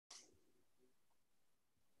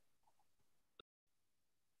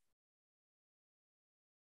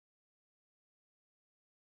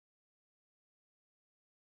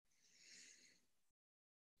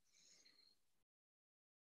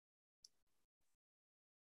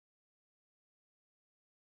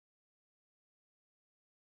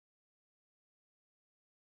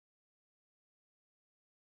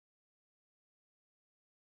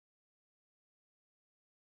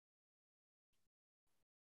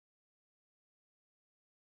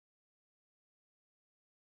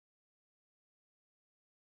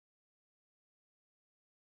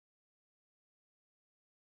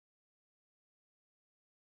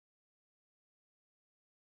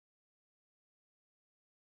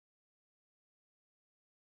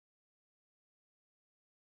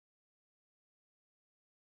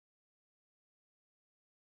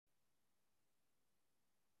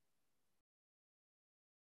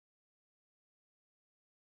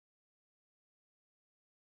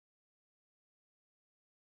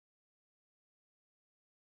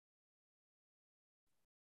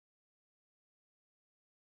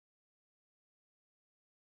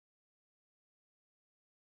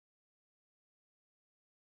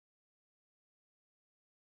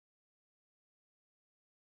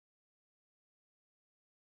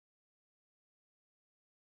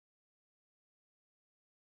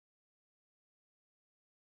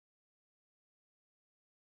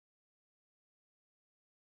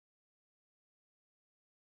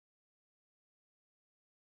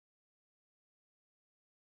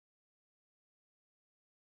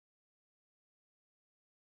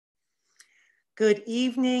Good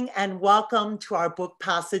evening and welcome to our Book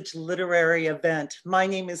Passage literary event. My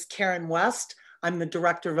name is Karen West. I'm the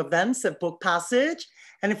Director of Events at Book Passage.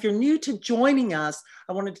 And if you're new to joining us,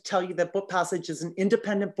 I wanted to tell you that Book Passage is an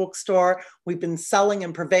independent bookstore. We've been selling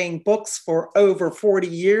and purveying books for over 40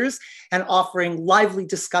 years and offering lively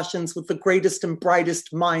discussions with the greatest and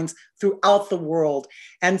brightest minds throughout the world.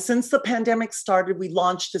 And since the pandemic started, we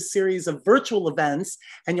launched a series of virtual events,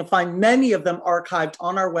 and you'll find many of them archived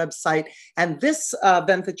on our website. And this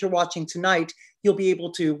event that you're watching tonight, you'll be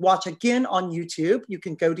able to watch again on YouTube. You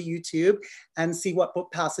can go to YouTube and see what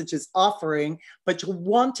Book Passage is offering, but you'll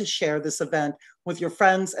want to share this event with your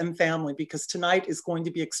friends and family because tonight is going to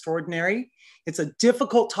be extraordinary. It's a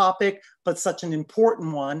difficult topic, but such an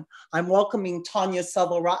important one. I'm welcoming Tanya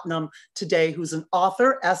Selvaratnam today, who's an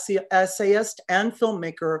author, essayist, and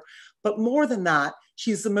filmmaker. But more than that,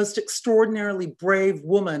 she's the most extraordinarily brave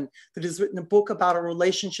woman that has written a book about a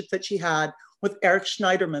relationship that she had with Eric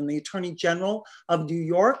Schneiderman, the Attorney General of New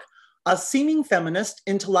York, a seeming feminist,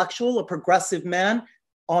 intellectual, a progressive man.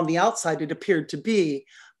 On the outside, it appeared to be,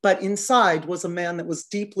 but inside was a man that was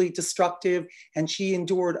deeply destructive, and she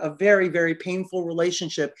endured a very, very painful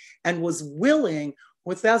relationship and was willing,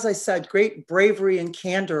 with, as I said, great bravery and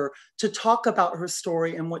candor, to talk about her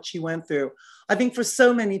story and what she went through. I think for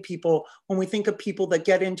so many people, when we think of people that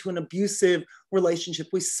get into an abusive relationship,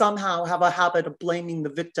 we somehow have a habit of blaming the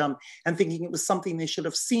victim and thinking it was something they should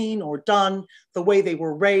have seen or done, the way they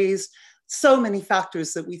were raised. So many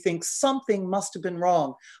factors that we think something must have been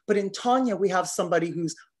wrong. But in Tanya, we have somebody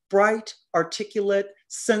who's bright, articulate,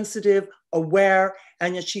 sensitive, aware,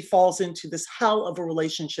 and yet she falls into this hell of a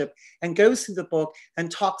relationship and goes through the book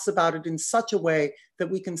and talks about it in such a way that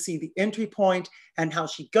we can see the entry point and how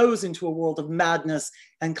she goes into a world of madness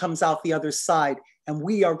and comes out the other side. And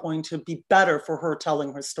we are going to be better for her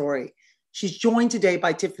telling her story. She's joined today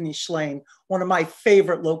by Tiffany Shlain, one of my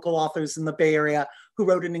favorite local authors in the Bay Area, who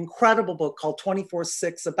wrote an incredible book called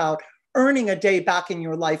 24/6 about earning a day back in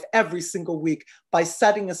your life every single week by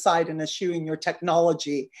setting aside and eschewing your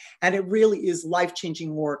technology. And it really is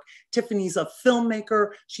life-changing work. Tiffany's a filmmaker,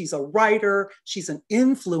 she's a writer, she's an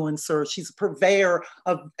influencer, she's a purveyor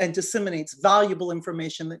of and disseminates valuable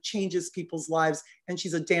information that changes people's lives, and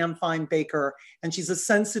she's a damn fine baker. And she's a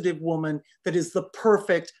sensitive woman that is the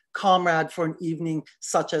perfect comrade for an evening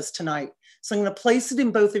such as tonight. So I'm gonna place it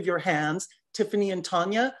in both of your hands. Tiffany and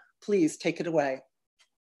Tanya, please take it away.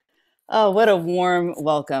 Oh, what a warm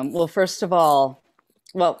welcome. Well, first, I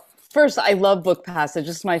love Book Passage.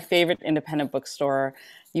 It's my favorite independent bookstore.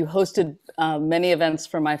 You hosted many events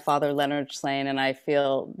for my father, Leonard Shlain, and I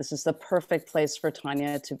feel this is the perfect place for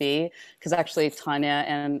Tanya to be, because actually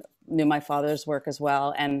Tanya knew my father's work as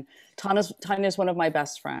well. And Tanya's one of my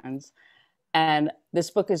best friends. And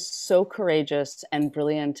this book is so courageous and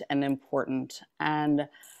brilliant and important. And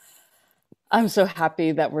I'm so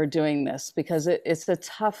happy that we're doing this because it's a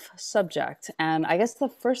tough subject. And I guess the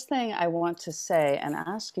first thing I want to say and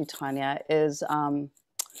ask you, Tanya, is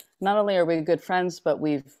not only are we good friends, but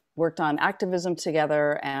we've worked on activism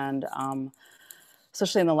together, and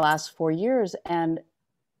especially in the last 4 years. And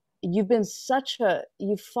you've been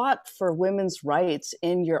you fought for women's rights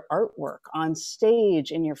in your artwork, on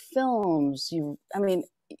stage, in your films.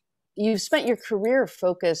 You've spent your career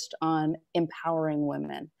focused on empowering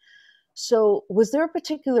women. So was there a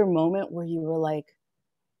particular moment where you were like,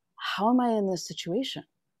 how am I in this situation?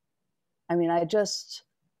 I mean,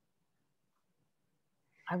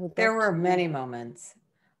 There were many moments.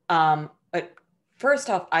 But first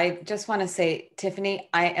off, I just want to say, Tiffany,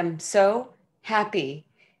 I am so happy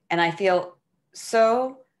and I feel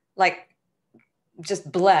so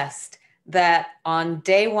just blessed that on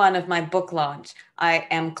day one of my book launch, I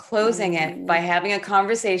am closing it by having a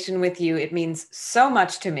conversation with you. It means so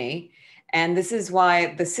much to me. And this is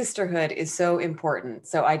why the sisterhood is so important.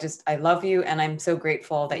 So I love you. And I'm so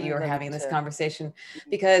grateful that you are having this conversation,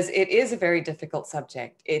 because it is a very difficult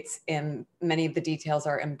subject. Many of the details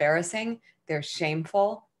are embarrassing. They're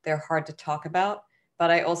shameful. They're hard to talk about.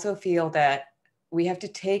 But I also feel that we have to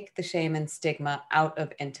take the shame and stigma out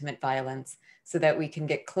of intimate violence so that we can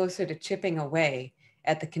get closer to chipping away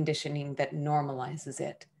at the conditioning that normalizes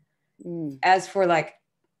it. As for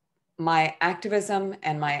my activism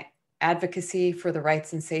and my advocacy for the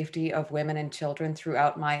rights and safety of women and children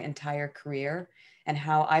throughout my entire career, and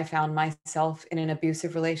how I found myself in an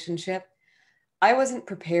abusive relationship, I wasn't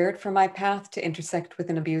prepared for my path to intersect with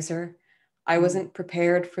an abuser. I wasn't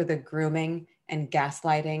prepared for the grooming and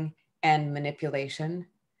gaslighting and manipulation.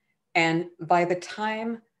 And by the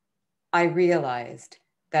time I realized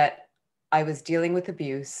that I was dealing with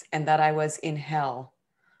abuse and that I was in hell,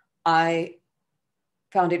 I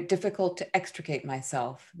found it difficult to extricate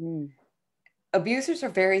myself. Abusers are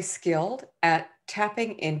very skilled at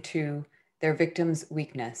tapping into their victim's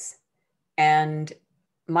weakness. And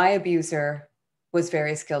my abuser was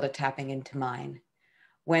very skilled at tapping into mine.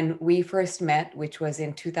 When we first met, which was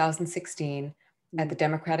in 2016 at the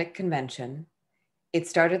Democratic Convention, it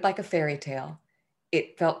started like a fairy tale.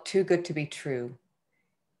 It felt too good to be true.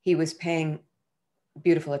 He was paying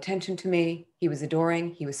beautiful attention to me. He was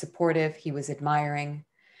adoring. He was supportive. He was admiring.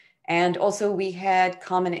 And also we had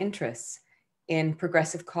common interests in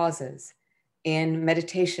progressive causes, in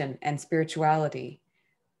meditation and spirituality.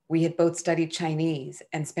 We had both studied Chinese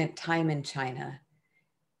and spent time in China.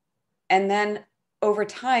 And then over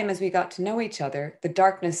time, as we got to know each other, the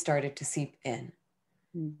darkness started to seep in.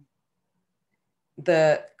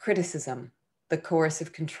 The criticism, the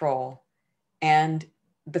coercive control, and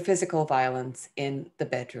the physical violence in the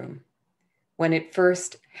bedroom. When it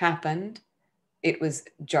first happened, it was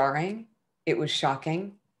jarring, it was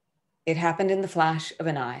shocking. It happened in the flash of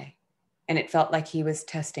an eye, and it felt like he was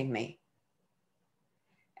testing me.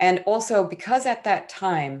 And also because at that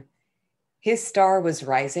time, his star was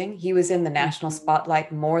rising. He was in the national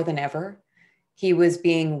spotlight more than ever. He was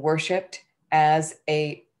being worshipped as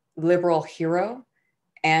a liberal hero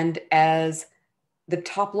and as the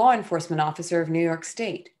top law enforcement officer of New York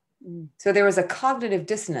State. So there was a cognitive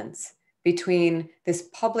dissonance between this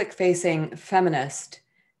public-facing feminist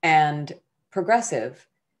and progressive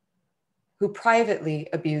who privately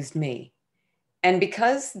abused me. And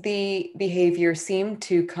because the behavior seemed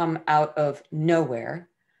to come out of nowhere,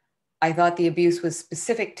 I thought the abuse was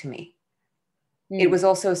specific to me. It was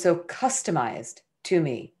also so customized to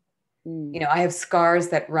me. You know, I have scars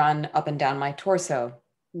that run up and down my torso.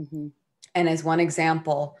 And as one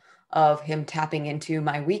example of him tapping into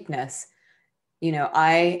my weakness, you know,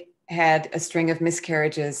 I had a string of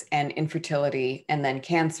miscarriages and infertility, and then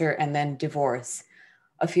cancer, and then divorce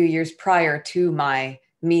a few years prior to my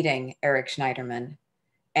meeting Eric Schneiderman.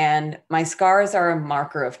 And my scars are a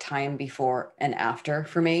marker of time before and after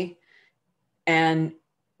for me. And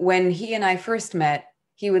when he and I first met,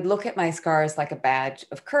 he would look at my scars like a badge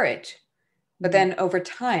of courage. But then over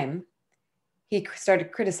time, he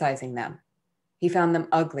started criticizing them. He found them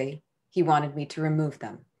ugly. He wanted me to remove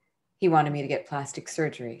them. He wanted me to get plastic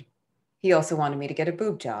surgery. He also wanted me to get a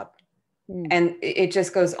boob job. And it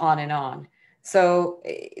just goes on and on. So,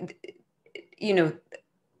 you know,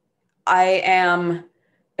 I am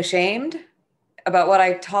ashamed about what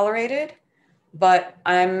I tolerated, but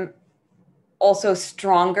I'm also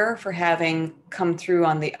stronger for having come through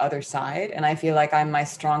on the other side. And I feel like I'm my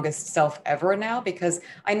strongest self ever now because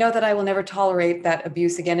I know that I will never tolerate that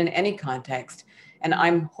abuse again in any context. And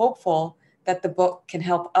I'm hopeful that the book can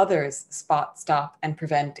help others spot, stop, and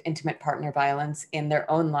prevent intimate partner violence in their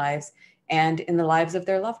own lives and in the lives of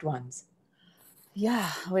their loved ones.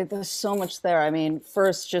 Yeah, wait, there's so much there. I mean,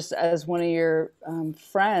 first, just as one of your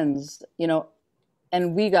friends, you know,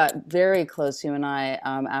 and we got very close, you and I,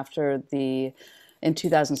 in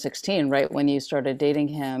 2016, right when you started dating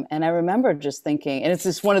him. And I remember just thinking, and it's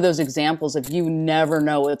just one of those examples of you never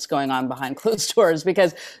know what's going on behind closed doors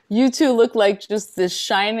because you two look like just this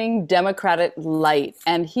shining Democratic light.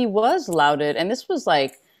 And he was lauded. And this was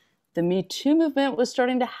like the Me Too movement was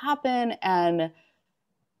starting to happen. And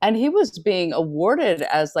he was being awarded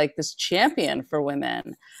as like this champion for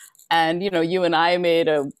women. And, you know, you and I made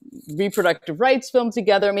a reproductive rights film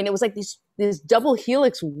together. I mean, it was like this double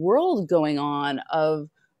helix world going on of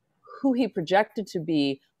who he projected to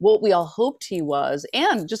be, what we all hoped he was.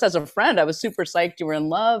 And just as a friend, I was super psyched you were in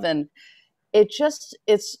love. And I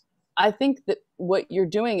think that what you're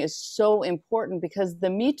doing is so important because the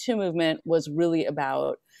Me Too movement was really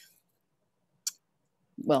about,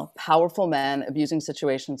 well, powerful men abusing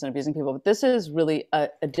situations and abusing people. But this is really a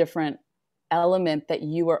different element that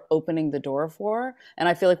you are opening the door for. And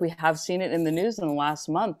I feel like we have seen it in the news in the last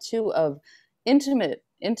month too, of intimate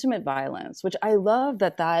violence, which I love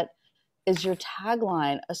that is your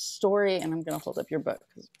tagline, a story, and I'm going to hold up your book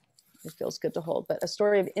because it feels good to hold, but a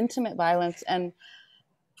story of intimate violence. And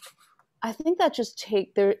I think that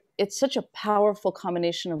it's such a powerful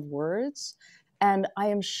combination of words. And I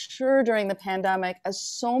am sure during the pandemic, as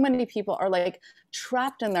so many people are like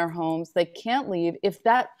trapped in their homes, they can't leave. If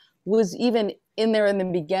that was even in there in the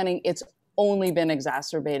beginning, it's only been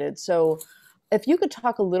exacerbated. So if you could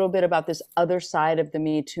talk a little bit about this other side of the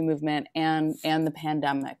Me Too movement and the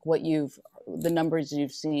pandemic, the numbers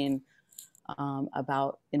you've seen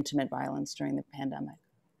about intimate violence during the pandemic.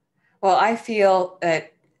 Well, I feel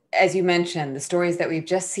that, as you mentioned, the stories that we've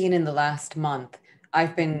just seen in the last month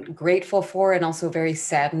I've been grateful for and also very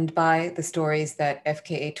saddened by the stories that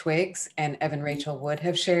FKA Twigs and Evan Rachel Wood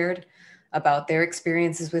have shared about their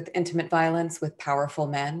experiences with intimate violence with powerful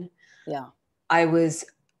men. Yeah.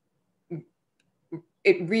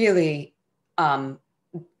 It really,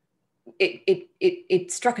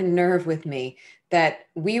 it struck a nerve with me that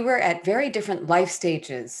we were at very different life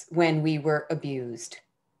stages when we were abused.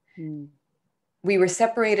 Mm. We were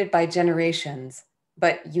separated by generations,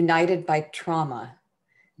 but united by trauma.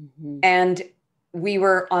 Mm-hmm. And we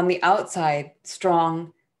were on the outside,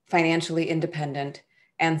 strong, financially independent,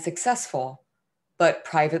 and successful, but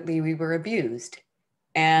privately we were abused.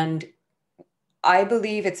 And I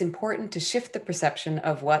believe it's important to shift the perception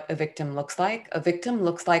of what a victim looks like. A victim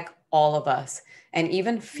looks like all of us, and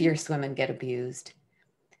even fierce women get abused.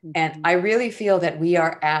 Mm-hmm. And I really feel that we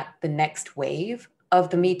are at the next wave of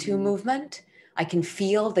the Me Too movement. I can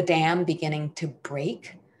feel the dam beginning to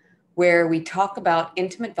break, where we talk about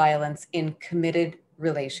intimate violence in committed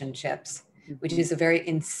relationships, which is a very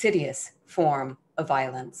insidious form of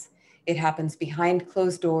violence. It happens behind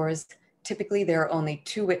closed doors. Typically, there are only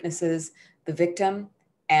two witnesses, the victim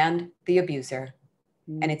and the abuser.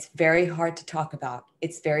 And it's very hard to talk about.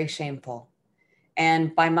 It's very shameful.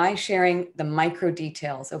 And by my sharing the micro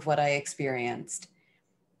details of what I experienced,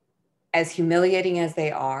 as humiliating as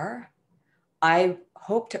they are, I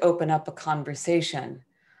hope to open up a conversation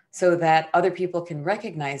so that other people can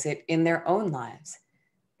recognize it in their own lives.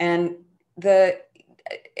 And there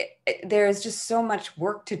is just so much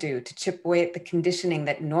work to do to chip away at the conditioning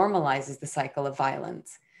that normalizes the cycle of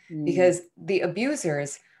violence, because the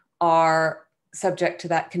abusers are subject to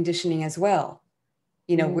that conditioning as well.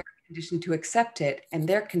 You know, we're conditioned to accept it and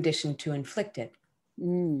they're conditioned to inflict it.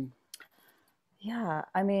 Yeah,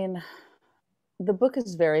 I mean, the book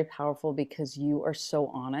is very powerful because you are so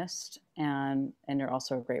honest and you're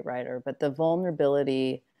also a great writer. But the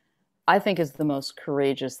vulnerability, I think, is the most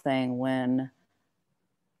courageous thing when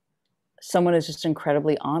someone is just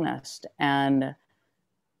incredibly honest. And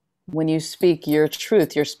when you speak your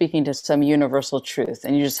truth, you're speaking to some universal truth,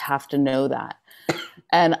 and you just have to know that.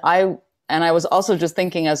 And I was also just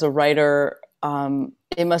thinking, as a writer,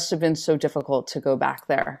 it must have been so difficult to go back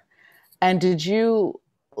there. And did you,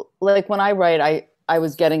 like, when I write, I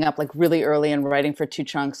was getting up like really early and writing for 2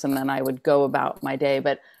 chunks, and then I would go about my day.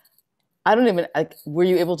 But I don't even, like, were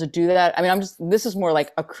you able to do that? I mean, this is more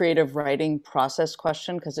like a creative writing process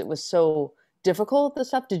question, because it was so difficult, this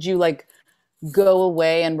stuff. Did you like go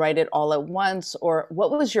away and write it all at once? Or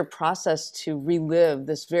what was your process to relive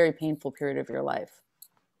this very painful period of your life?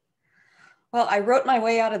 Well, I wrote my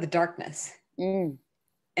way out of the darkness.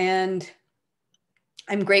 And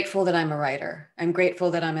I'm grateful that I'm a writer. I'm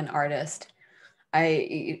grateful that I'm an artist.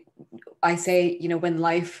 I say, you know, when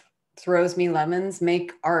life throws me lemons,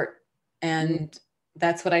 make art. And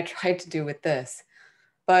that's what I tried to do with this.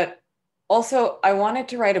 But also, I wanted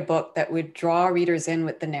to write a book that would draw readers in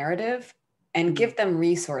with the narrative and give them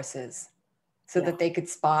resources so that they could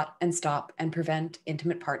spot and stop and prevent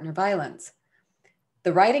intimate partner violence.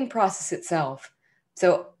 The writing process itself.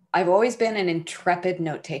 So I've always been an intrepid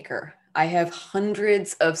note taker. I have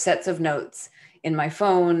hundreds of sets of notes in my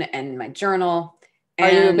phone and my journal. Are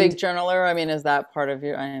you a big journaler? I mean, is that part of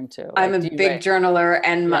you? I am too. I'm a big journaler,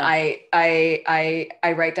 and I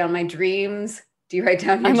write down my dreams. Do you write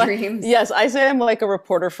down your dreams? Yes, I say I'm like a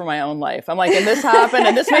reporter for my own life. I'm like, and this happened,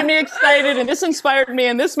 and this made me excited, and this inspired me,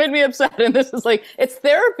 and this made me upset, and this is like, it's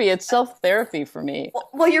therapy. It's self-therapy for me.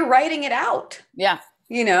 Well, you're writing it out. Yeah.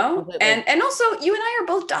 You know, and also you and I are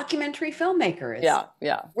both documentary filmmakers.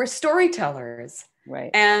 Yeah. We're storytellers.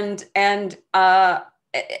 Right. And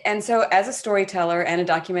so as a storyteller and a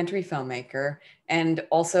documentary filmmaker, and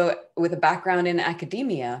also with a background in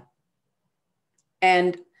academia,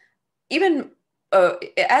 and even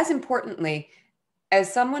as importantly,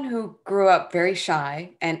 as someone who grew up very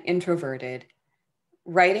shy and introverted,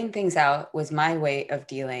 writing things out was my way of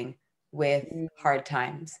dealing with hard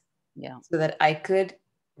times. Yeah. So that I could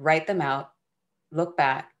write them out, look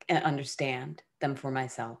back, and understand them for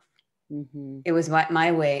myself. It was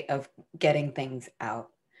my way of getting things out.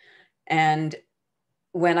 And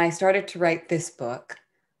when I started to write this book,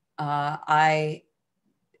 I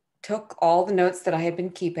took all the notes that I had been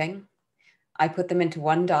keeping. I put them into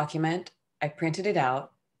one document. I printed it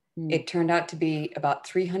out. It turned out to be about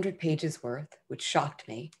 300 pages worth, which shocked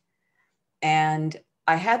me. And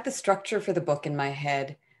I had the structure for the book in my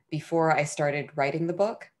head before I started writing the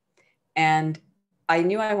book. And I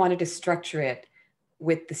knew I wanted to structure it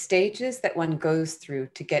with the stages that one goes through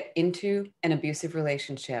to get into an abusive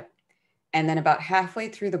relationship. And then about halfway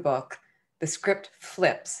through the book, the script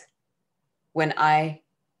flips when I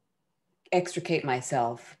extricate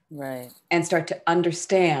myself Right. and start to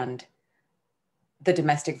understand the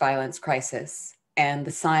domestic violence crisis and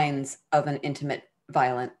the signs of an intimate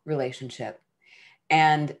violent relationship.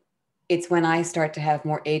 And it's when I start to have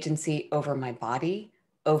more agency over my body,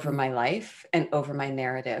 over my life, and over my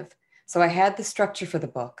narrative. So I had the structure for the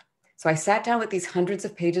book. So I sat down with these hundreds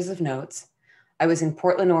of pages of notes. I was in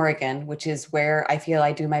Portland, Oregon, which is where I feel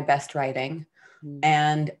I do my best writing.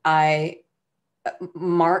 And I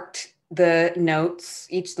marked the notes,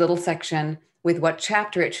 each little section, with what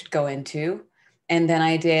chapter it should go into. And then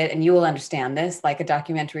I did, and you will understand this, like a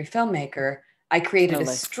documentary filmmaker, I created a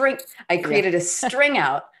string. I created a string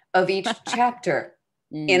out of each chapter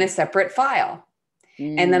in a separate file.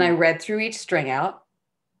 And then I read through each string out,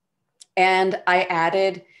 and I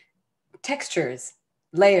added textures,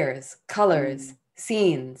 layers, colors,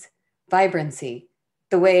 scenes, vibrancy,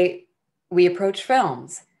 the way we approach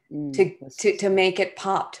films to make it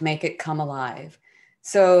pop, to make it come alive.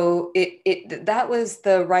 So that was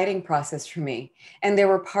the writing process for me. And there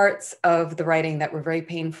were parts of the writing that were very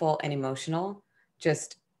painful and emotional,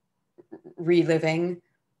 just reliving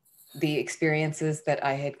the experiences that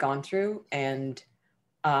I had gone through and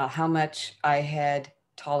how much I had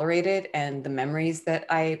tolerated and the memories that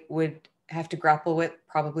I would have to grapple with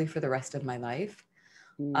probably for the rest of my life.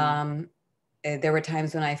 There were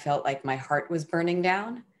times when I felt like my heart was burning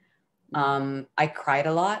down. I cried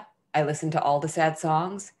a lot. I listened to all the sad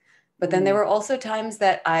songs. But then there were also times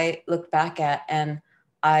that I looked back at and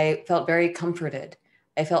I felt very comforted.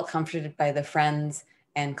 I felt comforted by the friends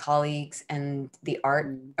and colleagues and the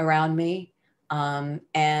art around me.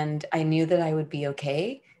 And I knew that I would be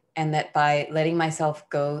okay. And that by letting myself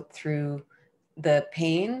go through the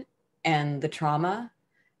pain and the trauma,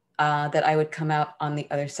 that I would come out on the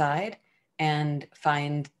other side and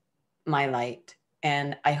find my light.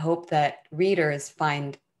 And I hope that readers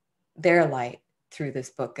find their light through this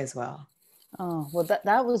book as well. Oh, well,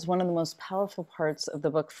 that was one of the most powerful parts of the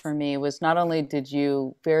book for me, was not only did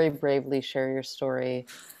you very bravely share your story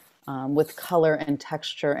with color and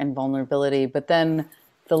texture and vulnerability, but then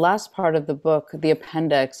the last part of the book, the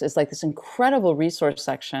appendix, is like this incredible resource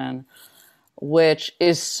section, which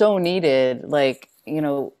is so needed, like,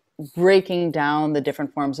 breaking down the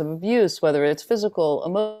different forms of abuse, whether it's physical,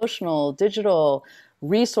 emotional, digital,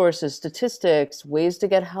 resources, statistics, ways to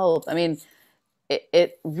get help. I mean,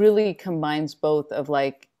 it really combines both of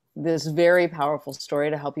like this very powerful story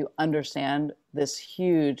to help you understand this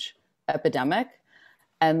huge epidemic,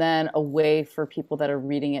 and then a way for people that are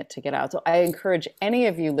reading it to get out. So I encourage any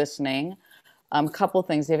of you listening, couple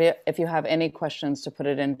things. If you have any questions, to put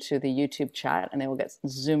it into the YouTube chat and they will get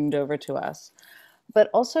zoomed over to us. But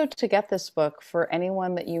also to get this book for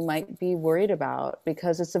anyone that you might be worried about,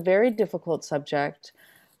 because it's a very difficult subject.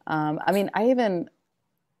 I mean,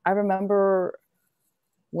 I remember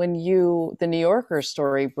when the New Yorker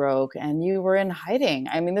story broke and you were in hiding.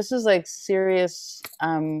 I mean, this is like serious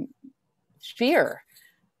fear.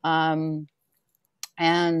 And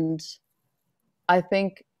I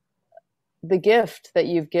think the gift that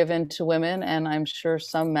you've given to women, and I'm sure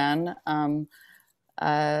some men,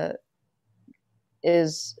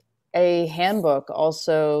 is a handbook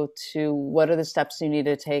also to what are the steps you need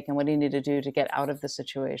to take and what do you need to do to get out of the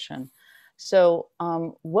situation. So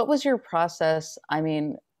what was your process? I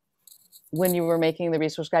mean, when you were making the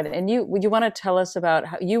resource guide, and would you want to tell us about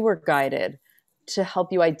how you were guided to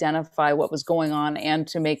help you identify what was going on and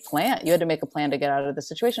to make you had to make a plan to get out of the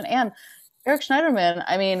situation. And Eric Schneiderman,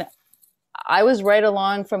 I mean, I was right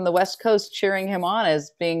along from the West Coast cheering him on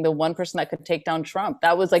as being the one person that could take down Trump.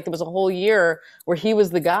 That was like, there was a whole year where he was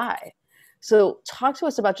the guy. So talk to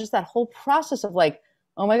us about just that whole process of like,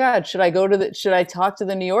 oh my God, should I talk to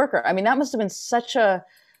the New Yorker? I mean, that must have been such a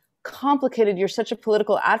complicated, you're such a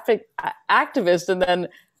political activist. And then,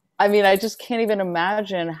 I mean, I just can't even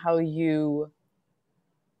imagine how you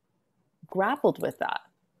grappled with that.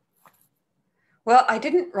 Well, I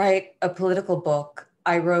didn't write a political book.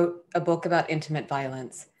 I wrote a book about intimate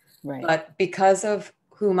violence. Right. But because of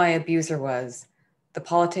who my abuser was, the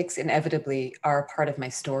politics inevitably are a part of my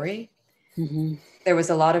story. Mm-hmm. There was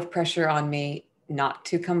a lot of pressure on me not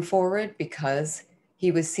to come forward because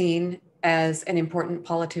he was seen as an important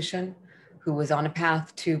politician who was on a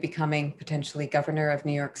path to becoming potentially governor of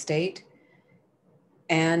New York State.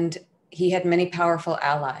 And he had many powerful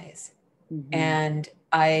allies. Mm-hmm. And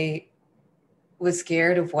I was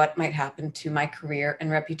scared of what might happen to my career and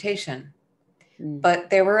reputation. But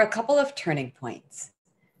there were a couple of turning points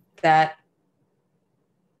that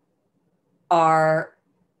are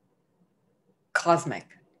cosmic.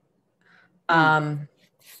 The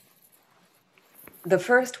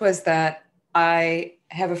first was that I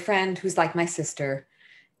have a friend who's like my sister,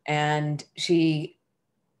 and she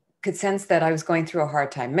could sense that I was going through a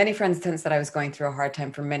hard time. Many friends sensed that I was going through a hard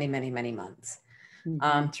time for many, many, many months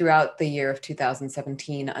throughout the year of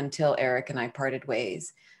 2017 until Eric and I parted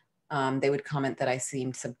ways. They would comment that I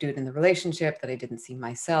seemed subdued in the relationship, that I didn't see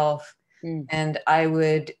myself. And I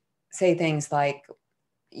would say things like,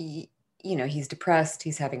 you know, he's depressed,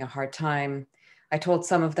 he's having a hard time. I told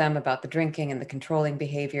some of them about the drinking and the controlling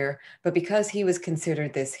behavior, but because he was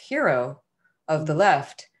considered this hero of the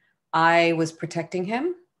left, I was protecting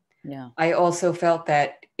him. Yeah. I also felt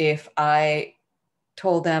that if I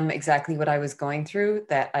told them exactly what I was going through,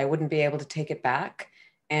 that I wouldn't be able to take it back.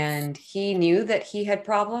 And he knew that he had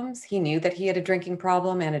problems. He knew that he had a drinking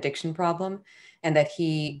problem and addiction problem, and that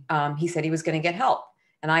he said he was going to get help.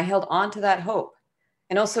 And I held on to that hope.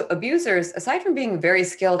 And also, abusers, aside from being very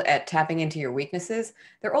skilled at tapping into your weaknesses,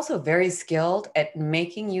 they're also very skilled at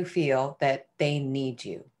making you feel that they need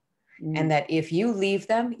you, and that if you leave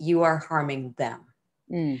them, you are harming them.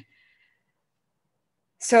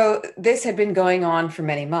 So this had been going on for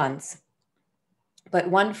many months. But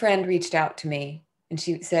one friend reached out to me and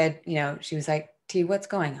she said, you know, she was like, T, what's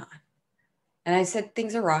going on? And I said,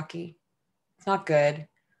 things are rocky. It's not good.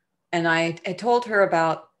 And I told her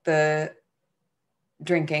about the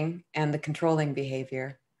drinking and the controlling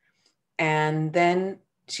behavior. And then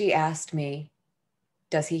she asked me,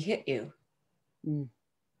 does he hit you?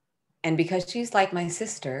 And because she's like my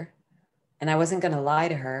sister and I wasn't going to lie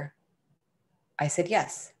to her, I said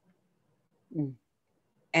yes.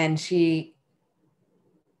 And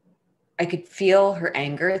I could feel her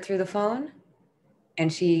anger through the phone.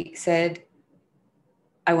 And she said,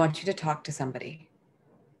 I want you to talk to somebody.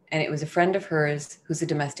 And it was a friend of hers who's a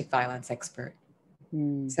domestic violence expert.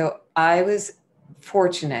 So I was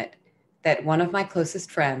fortunate that one of my closest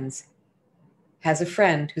friends has a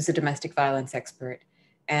friend who's a domestic violence expert.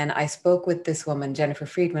 And I spoke with this woman, Jennifer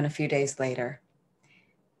Friedman, a few days later.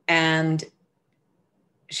 And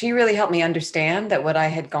she really helped me understand that what I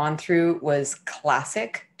had gone through was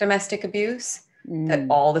classic domestic abuse, that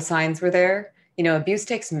all the signs were there. You know, abuse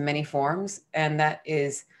takes many forms, and that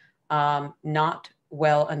is not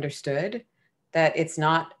well understood, that it's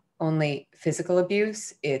not only physical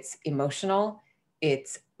abuse, it's emotional,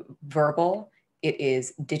 it's verbal, it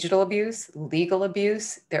is digital abuse, legal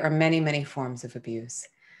abuse. There are many, many forms of abuse.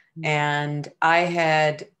 And I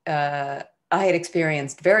had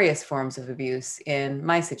experienced various forms of abuse in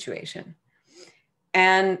my situation.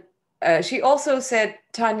 And she also said,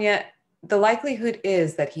 Tanya, the likelihood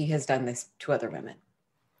is that he has done this to other women.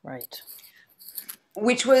 Right.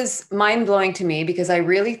 Which was mind-blowing to me because I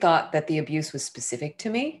really thought that the abuse was specific to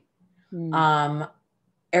me.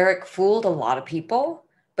 Eric fooled a lot of people,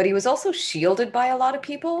 but he was also shielded by a lot of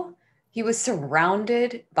people. He was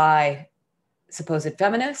surrounded by supposed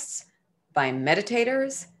feminists, by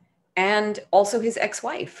meditators, and also his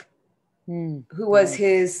ex-wife, who was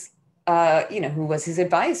his, who was his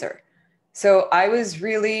advisor. So I was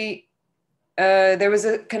really, there was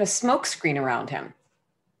a kind of smoke screen around him.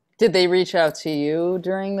 Did they reach out to you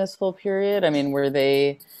during this whole period? I mean, were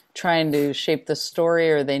they trying to shape the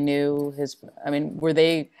story, or they knew were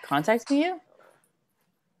they contacting you?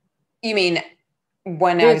 You mean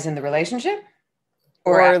when I was in the relationship?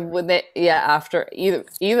 Or would they, after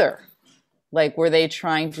either? Like, were they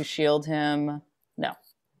trying to shield him? No.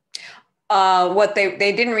 What they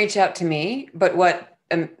didn't reach out to me, but what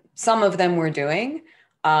some of them were doing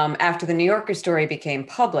after the New Yorker story became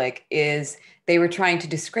public is they were trying to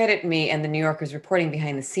discredit me and the New Yorker's reporting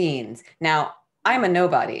behind the scenes. Now, I'm a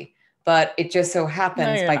nobody, but it just so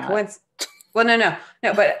happens by coincidence. Well, no,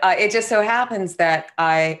 but it just so happens that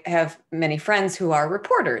I have many friends who are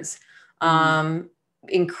reporters,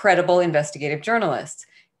 incredible investigative journalists.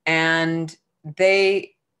 And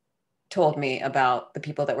they told me about the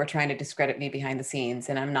people that were trying to discredit me behind the scenes.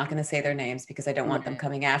 And I'm not going to say their names because I don't want them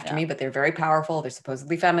coming after me, but they're very powerful. They're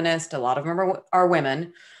supposedly feminist. A lot of them are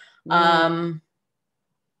women. And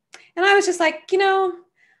I was just like, you know,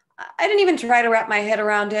 I didn't even try to wrap my head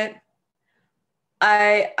around it.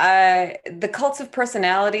 The cults of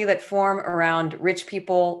personality that form around rich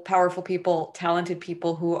people, powerful people, talented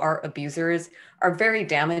people who are abusers are very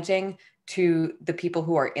damaging to the people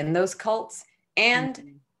who are in those cults.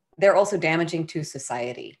 And they're also damaging to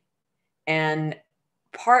society. And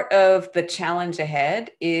part of the challenge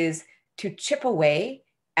ahead is to chip away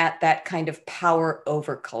at that kind of power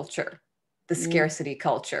over culture, the scarcity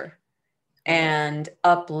culture, and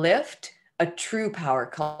uplift a true power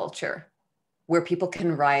culture where people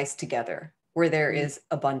can rise together, where there is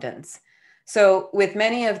abundance. So with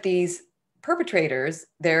many of these perpetrators,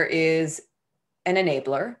 there is an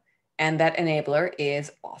enabler And that enabler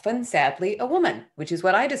is often, sadly, a woman, which is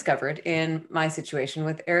what I discovered in my situation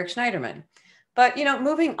with Eric Schneiderman. But,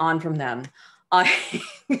 moving on from them, I,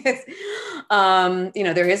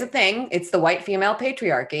 there is a thing, it's the white female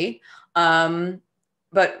patriarchy.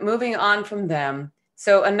 But moving on from them,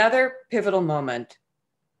 so another pivotal moment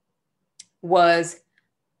was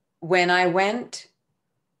when I went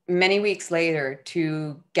many weeks later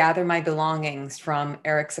to gather my belongings from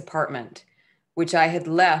Eric's apartment, which I had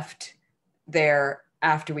left there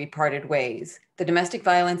after we parted ways. The domestic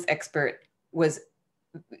violence expert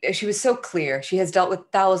she was so clear. She has dealt with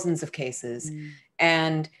thousands of cases.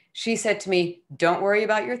 And she said to me, don't worry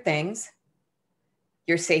about your things.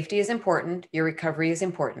 Your safety is important. Your recovery is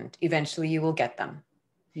important. Eventually you will get them.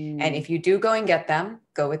 And if you do go and get them,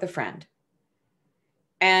 go with a friend.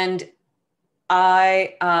 And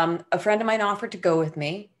a friend of mine offered to go with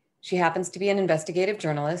me. She happens to be an investigative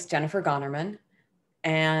journalist, Jennifer Gonerman,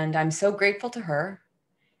 and I'm so grateful to her.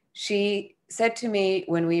 She said to me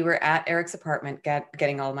when we were at Eric's apartment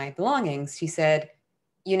getting all my belongings, she said,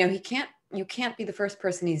 you can't be the first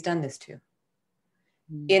person he's done this to.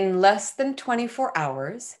 In less than 24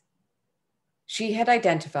 hours, she had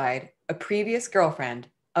identified a previous girlfriend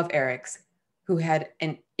of Eric's who had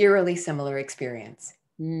an eerily similar experience.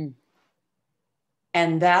 And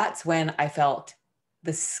that's when I felt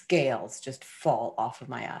the scales just fall off of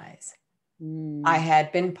my eyes. I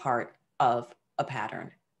had been part of a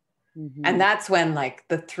pattern. And that's when like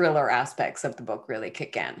the thriller aspects of the book really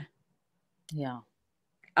kick in. Yeah.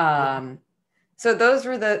 So those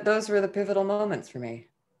were the pivotal moments for me.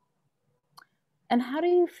 And how do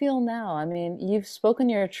you feel now? I mean, you've spoken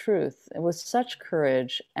your truth with such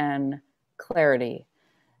courage and clarity.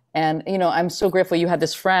 And, I'm so grateful you had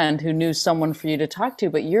this friend who knew someone for you to talk to,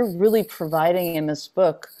 but you're really providing in this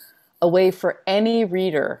book a way for any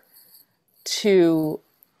reader to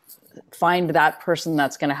find that person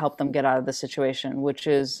that's going to help them get out of the situation, which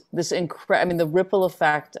is this the ripple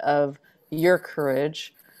effect of your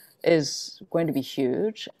courage is going to be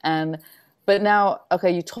huge. But now,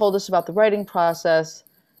 okay, you told us about the writing process.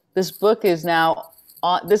 This book is now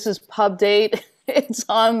on, this is pub date. It's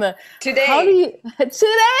on the today.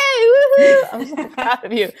 Today, woohoo! I'm so proud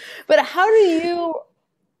of you. But how do you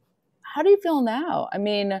feel now? I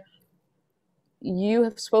mean, you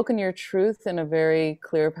have spoken your truth in a very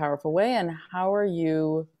clear, powerful way. And how are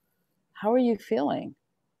you feeling?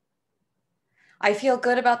 I feel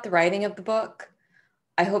good about the writing of the book.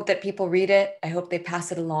 I hope that people read it. I hope they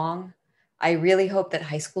pass it along. I really hope that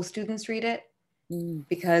high school students read it,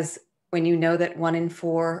 because when you know that 1 in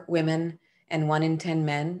 4 women and 1 in 10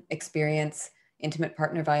 men experience intimate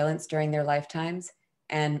partner violence during their lifetimes,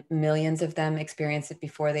 and millions of them experience it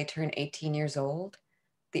before they turn 18 years old,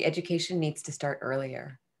 the education needs to start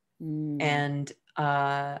earlier. And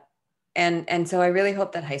so I really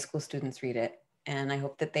hope that high school students read it, and I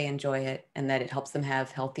hope that they enjoy it and that it helps them have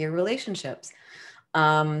healthier relationships.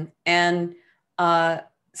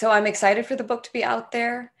 So I'm excited for the book to be out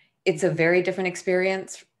there. It's a very different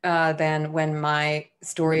experience than when my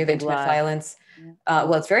story of intimate violence,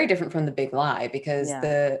 well, it's very different from The Big Lie, because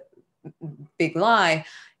the Big Lie,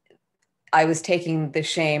 I was taking the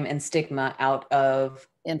shame and stigma out of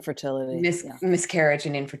infertility, miscarriage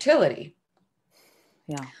and infertility.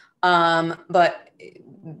 Yeah. But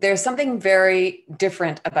there's something very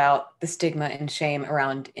different about the stigma and shame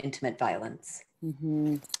around intimate violence.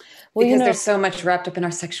 Well, because there's so much wrapped up in our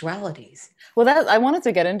sexualities. Well, I wanted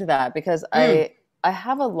to get into that because I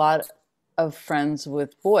have a lot of friends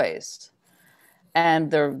with boys, and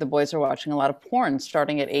the boys are watching a lot of porn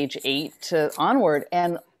starting at age 8 to onward.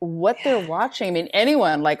 And what they're watching, I mean,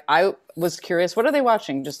 anyone, like, I was curious, what are they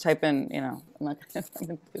watching? Just type in, I'm not going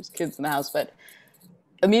to, there's kids in the house, but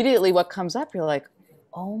immediately what comes up, you're like,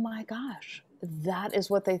 oh my gosh, that is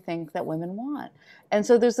what they think that women want. And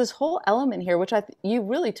so there's this whole element here, which you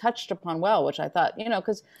really touched upon well, which I thought,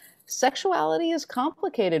 because sexuality is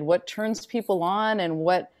complicated. What turns people on, and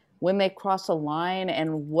when they cross a line,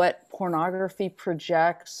 and what pornography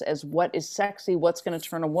projects as what is sexy, what's going to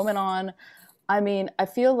turn a woman on. I mean, I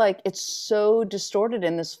feel like it's so distorted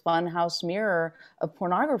in this funhouse mirror of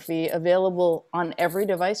pornography available on every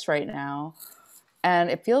device right now. And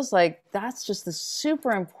it feels like that's just the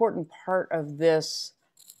super important part of this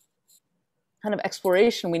kind of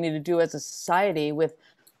exploration we need to do as a society with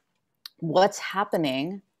what's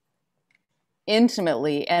happening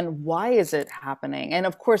intimately and why is it happening. And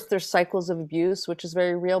of course, there's cycles of abuse, which is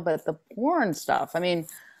very real, but the porn stuff, I mean,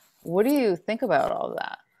 what do you think about all of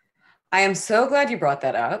that? I am so glad you brought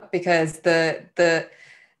that up, because the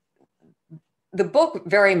book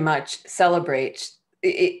very much celebrates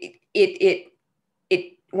it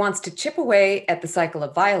wants to chip away at the cycle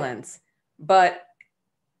of violence, but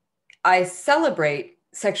I celebrate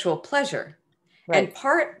sexual pleasure. Right.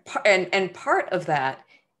 And part of that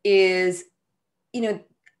is, you know,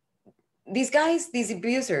 these guys, these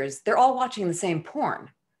abusers, they're all watching the same porn.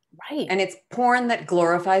 Right. And it's porn that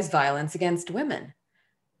glorifies violence against women.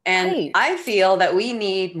 And right. I feel that we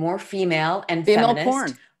need more female and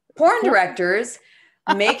feminist porn directors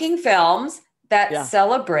making films that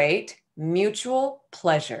celebrate mutual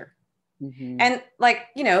pleasure. Mm-hmm. And like,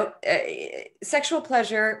 you know, sexual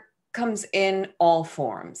pleasure comes in all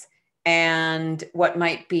forms. And what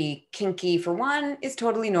might be kinky for one is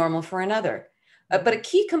totally normal for another. But a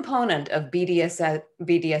key component of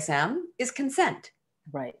BDSM is consent.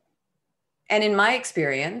 Right. And in my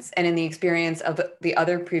experience, and in the experience of the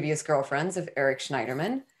other previous girlfriends of Eric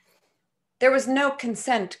Schneiderman, there was no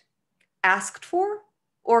consent asked for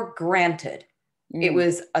or granted. It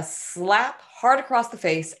was a slap hard across the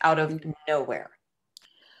face out of nowhere.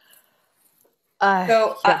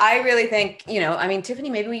 I really think, you know, I mean, Tiffany,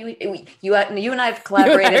 maybe you and I have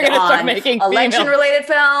collaborated on election-related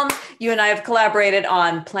films. You and I have collaborated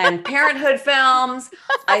on Planned Parenthood films.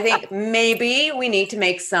 I think maybe we need to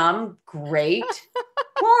make some great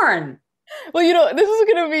porn. Well, you know, this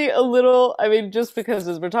is going to be a little, I mean, just because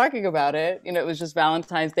as we're talking about it, you know, it was just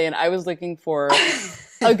Valentine's Day and I was looking for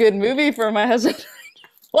a good movie for my husband to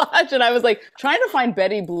watch. And I was like trying to find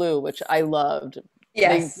Betty Blue, which I loved.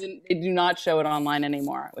 Yes. They do not show it online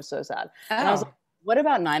anymore. It was so sad. Oh. And I was like, what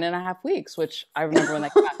about 9.5 Weeks? Which I remember when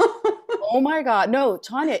that came out. Oh my God. No,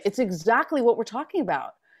 Tanya, it's exactly what we're talking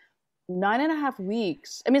about. 9.5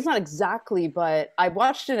 Weeks. I mean, it's not exactly, but I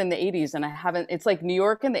watched it in the 80s and I haven't, it's like New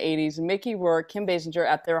York in the 80s, Mickey Rourke, Kim Basinger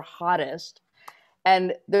at their hottest.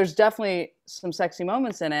 And there's definitely some sexy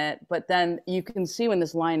moments in it, but then you can see when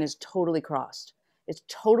this line is totally crossed. It's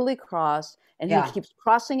totally crossed. And he keeps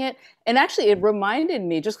crossing it. And actually, it reminded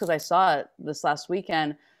me, just because I saw it this last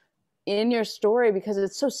weekend, in your story, because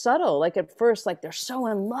it's so subtle. Like at first, like they're so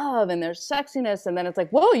in love and there's sexiness. And then it's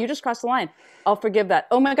like, whoa, you just crossed the line. I'll forgive that.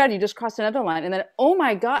 Oh my God, you just crossed another line. And then, oh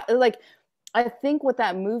my God, like I think what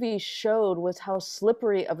that movie showed was how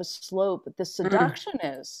slippery of a slope the seduction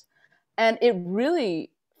is. And it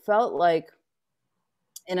really felt like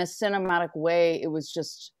in a cinematic way, it was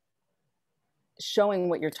just showing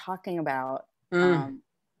what you're talking about.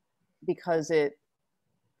 Because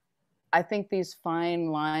I think these fine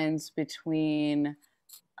lines between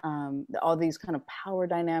all these kind of power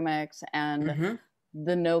dynamics and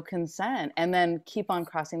the no consent, and then keep on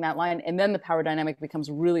crossing that line, and then the power dynamic becomes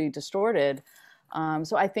really distorted.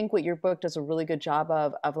 So I think what your book does a really good job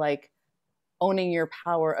of like owning your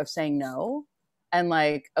power of saying no, and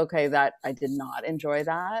like, okay, that I did not enjoy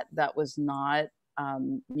that. That was not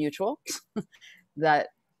mutual.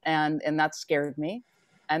 And that scared me.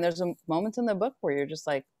 And there's moments in the book where you're just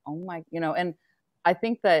like, oh my, you know, and I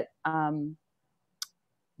think that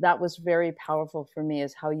that was very powerful for me,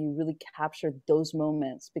 is how you really captured those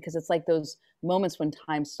moments, because it's like those moments when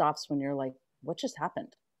time stops, when you're like, what just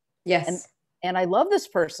happened? Yes. And I love this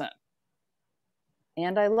person.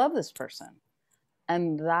 And I love this person.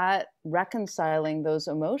 And that reconciling those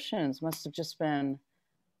emotions must have just been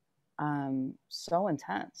so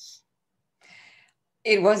intense.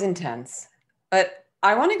 It was intense, but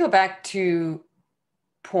I want to go back to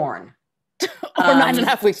porn. Or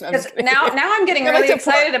 9.5 Weeks. Now I'm getting really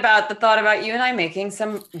excited about the thought about you and I making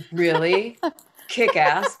some really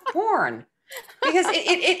kick-ass porn, because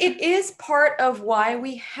it is part of why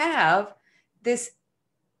we have this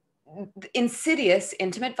insidious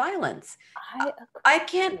intimate violence. I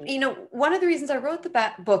can't, you know, one of the reasons I wrote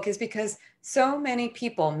the book is because so many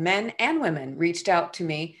people, men and women, reached out to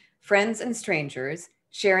me, friends and strangers,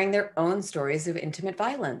 sharing their own stories of intimate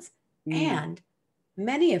violence. And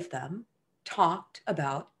many of them talked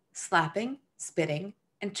about slapping, spitting,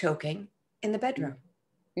 and choking in the bedroom.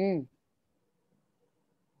 And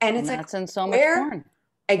it's like, that's in so much porn.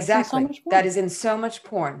 Exactly. That is in so much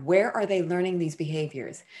porn. Where are they learning these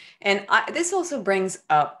behaviors? And this also brings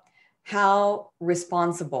up how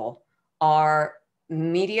responsible our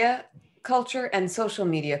media culture and social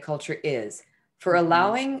media culture is for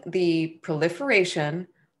allowing the proliferation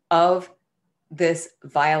of this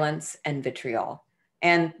violence and vitriol.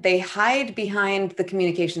 And they hide behind the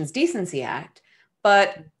Communications Decency Act,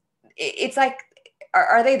 but it's like,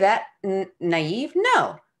 are they that naive?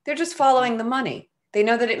 No, they're just following the money. They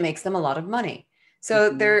know that it makes them a lot of money. So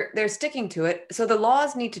they're sticking to it. So the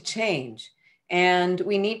laws need to change. And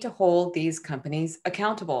we need to hold these companies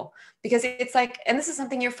accountable, because it's like, and this is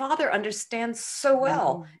something your father understands so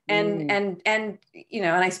well. And you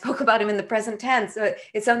know, and I spoke about him in the present tense.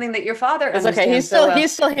 It's something that your father understands. Okay.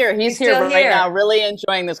 He's still here. He's here right now, really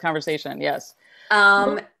enjoying this conversation. Yes.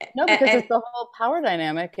 No, because it's the whole power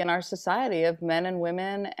dynamic in our society of men and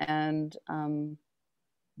women, and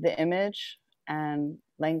the image and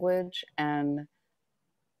language. And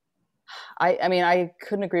I mean, I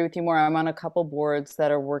couldn't agree with you more. I'm on a couple boards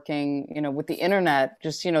that are working, you know, with the internet.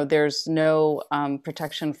 Just, you know, there's no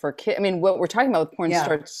protection for kids. I mean, what we're talking about with porn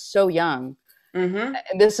starts so young. And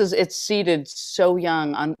it's seeded so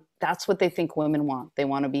young on, that's what they think women want. They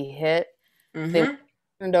want to be hit. They want to be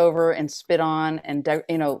turned over and spit on, and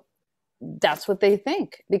you know, that's what they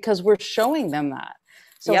think, because we're showing them that.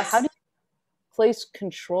 So how do you place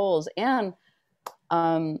controls? And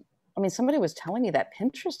I mean, somebody was telling me that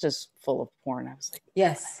Pinterest is full of porn. I was like,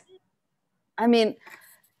 yes. I mean,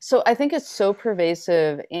 so I think it's so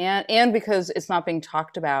pervasive, and because it's not being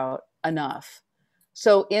talked about enough.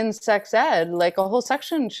 So in sex ed, like a whole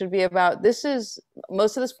section should be about,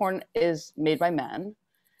 most of this porn is made by men,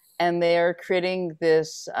 and they're creating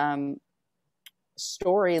this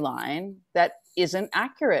storyline that isn't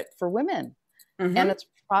accurate for women. And it's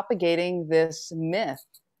propagating this myth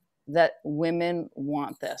that women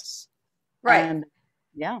want this. Right. And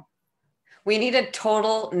we need a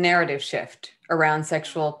total narrative shift around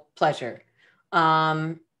sexual pleasure.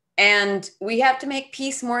 And we have to make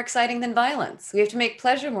peace more exciting than violence. We have to make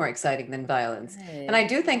pleasure more exciting than violence. Right. And I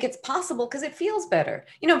do think it's possible because it feels better.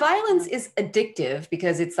 You know, violence is addictive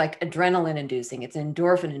because it's like adrenaline inducing, it's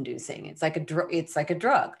endorphin inducing. It's like a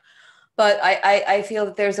drug. But I feel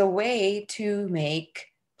that there's a way to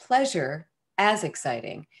make pleasure as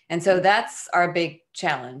exciting. And so that's our big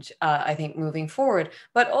challenge, I think, moving forward.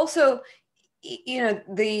 But also, you know,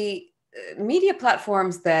 the media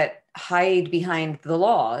platforms that hide behind the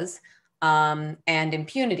laws and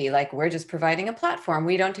impunity, like we're just providing a platform,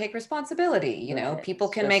 we don't take responsibility. You know, people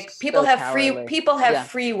can make, people have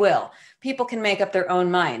free will. People can make up their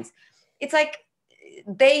own minds. It's like,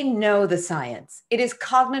 they know the science. It is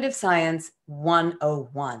cognitive science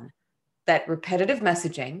 101, that repetitive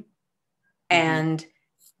messaging and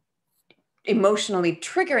emotionally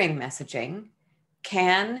triggering messaging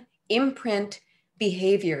can imprint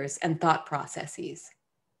behaviors and thought processes,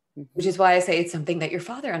 which is why I say it's something that your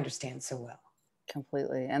father understands so well.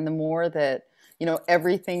 Completely. And the more that, you know,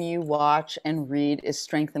 everything you watch and read is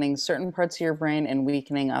strengthening certain parts of your brain and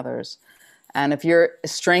weakening others. And if you're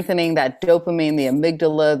strengthening that dopamine, the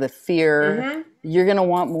amygdala, the fear, you're going to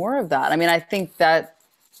want more of that. I mean, I think that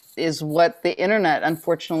is what the internet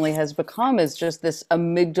unfortunately has become, is just this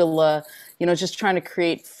amygdala, you know, just trying to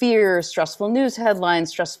create fear, stressful news headlines,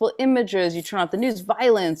 stressful images. You turn on the news,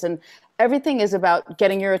 violence, and everything is about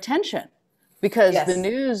getting your attention, because the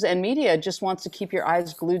news and media just wants to keep your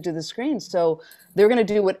eyes glued to the screen. So they're going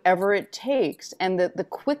to do whatever it takes. And the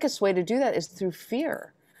quickest way to do that is through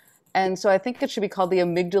fear. And so I think it should be called the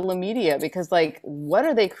amygdala media, because like, what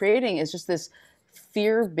are they creating is just this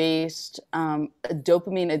fear-based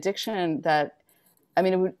dopamine addiction that, I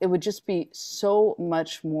mean, it would just be so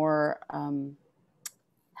much more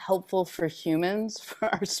helpful for humans, for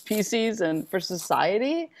our species, and for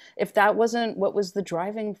society if that wasn't what was the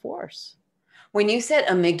driving force. When you said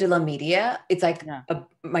amygdala media, it's like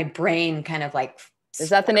my brain kind of like... Is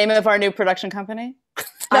that the name of our new production company?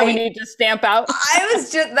 That we need to stamp out?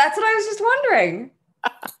 That's what I was just wondering.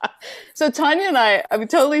 So Tanya and I mean,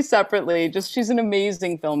 totally separately, just, she's an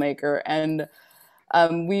amazing filmmaker. And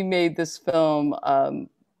we made this film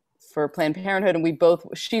for Planned Parenthood,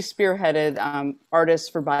 and she spearheaded artists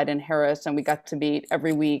for Biden Harris, and we got to meet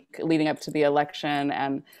every week leading up to the election.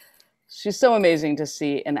 And she's so amazing to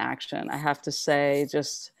see in action, I have to say.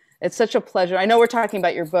 Just, it's such a pleasure. I know we're talking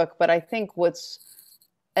about your book, but I think what's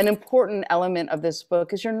an important element of this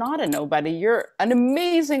book is you're not a nobody. You're an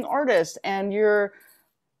amazing artist, and you're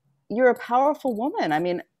a powerful woman. I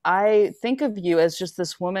mean, I think of you as just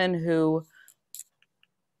this woman who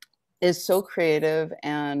is so creative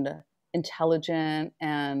and intelligent,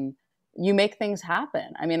 and you make things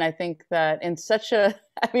happen. I mean, I think that in such a,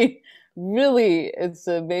 I mean, really, it's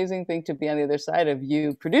an amazing thing to be on the other side of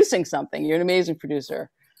you producing something. You're an amazing producer.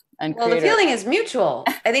 Well, the feeling is mutual.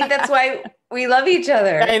 I think that's why we love each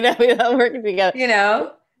other. I know, we love working together. You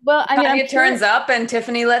know? Well, I mean, Tanya turns up and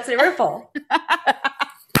Tiffany lets it ripple.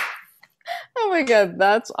 Oh my God,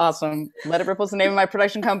 that's awesome. Let It Ripple is the name of my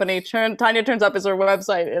production company. Tanya Turns Up is our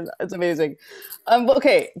website. It's amazing.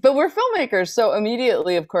 Okay, but we're filmmakers. So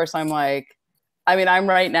immediately, of course, I'm like, I mean, I'm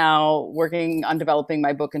right now working on developing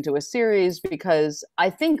my book into a series because I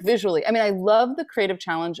think visually, I mean, I love the creative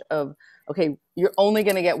challenge of, okay, you're only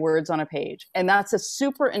going to get words on a page. And that's a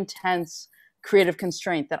super intense creative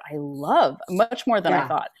constraint that I love much more than I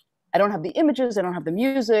thought. I don't have the images, I don't have the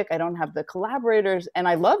music, I don't have the collaborators, and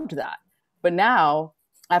I loved that. But now,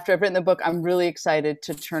 after I've written the book, I'm really excited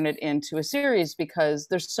to turn it into a series because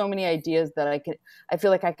there's so many ideas that I feel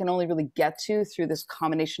like I can only really get to through this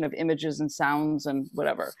combination of images and sounds and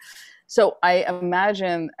whatever. So I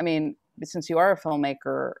imagine, I mean, since you are a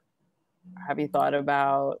filmmaker, have you thought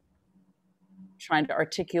about trying to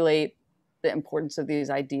articulate the importance of these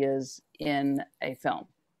ideas in a film?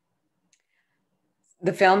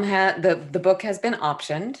 The book has been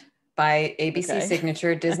optioned by ABC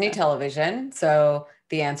Signature Disney Television. So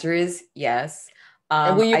the answer is yes.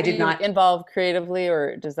 And will you be involved creatively,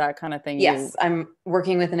 or does that kind of thing? Yes, I'm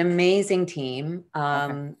working with an amazing team.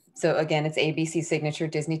 So again, it's ABC Signature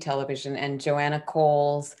Disney Television, and Joanna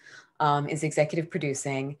Coles is executive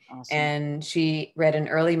producing. Awesome. And she read an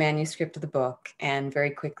early manuscript of the book and very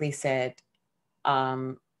quickly said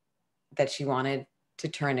that she wanted to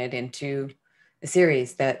turn it into a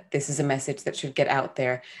series, that this is a message that should get out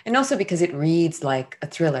there. And also because it reads like a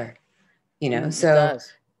thriller, you know, so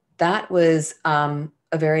that was a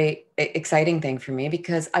very exciting thing for me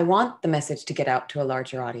because I want the message to get out to a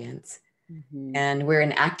larger audience. Mm-hmm. And we're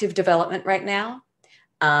in active development right now.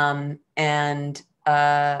 And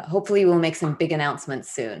hopefully we'll make some big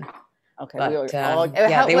announcements soon. Okay. But,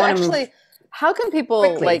 how can people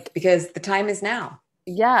quickly, because the time is now.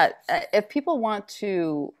 Yeah, if people want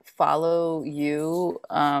to follow you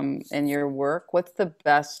and your work, what's the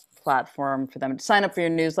best platform for them to sign up for your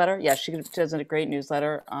newsletter? Yeah, she does a great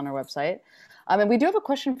newsletter on her website. And we do have a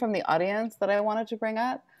question from the audience that I wanted to bring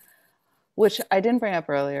up, which I didn't bring up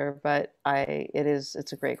earlier, but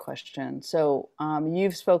it's a great question. So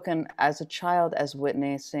you've spoken as a child as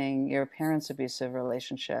witnessing your parents' abusive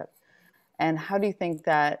relationship. And how do you think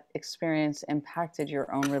that experience impacted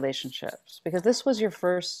your own relationships? Because this was your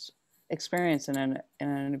first experience in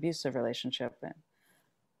an abusive relationship,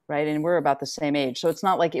 right? And we're about the same age. So it's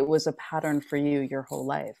not like it was a pattern for you your whole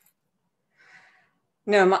life.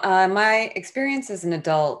 No, my experience as an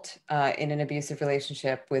adult in an abusive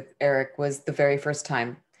relationship with Eric was the very first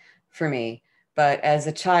time for me. But as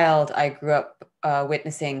a child, I grew up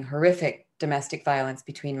witnessing horrific domestic violence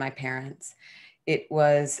between my parents. It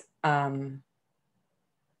was...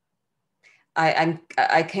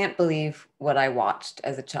 I can't believe what I watched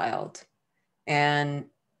as a child. And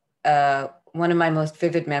one of my most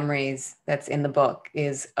vivid memories that's in the book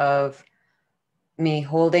is of me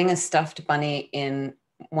holding a stuffed bunny in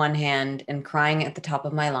one hand and crying at the top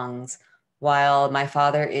of my lungs while my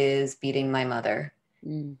father is beating my mother.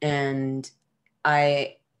 Mm. And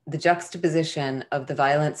the juxtaposition of the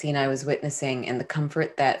violent scene I was witnessing and the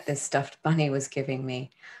comfort that this stuffed bunny was giving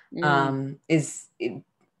me is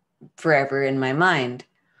forever in my mind.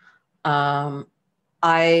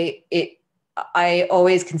 I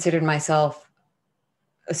always considered myself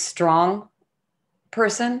a strong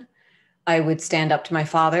person. I would stand up to my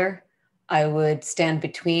father. I would stand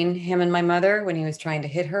between him and my mother when he was trying to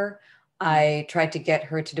hit her. I tried to get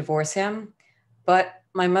her to divorce him, but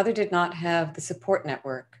my mother did not have the support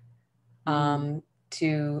network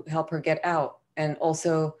to help her get out. And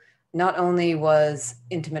also, not only was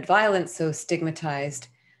intimate violence so stigmatized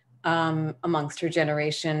amongst her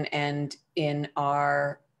generation and in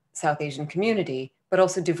our South Asian community, but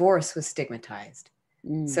also divorce was stigmatized.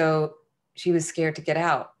 So she was scared to get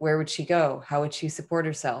out. Where would she go? How would she support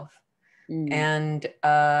herself? And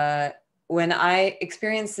when I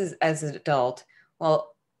experienced this as an adult,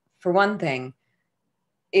 well, for one thing,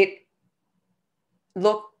 it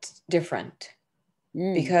looked different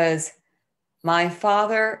because my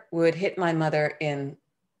father would hit my mother in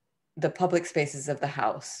the public spaces of the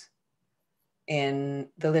house, in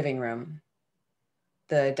the living room,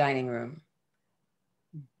 the dining room.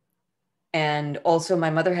 And also my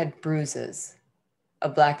mother had bruises, a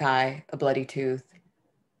black eye, a bloody tooth.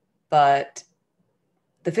 But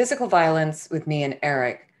the physical violence with me and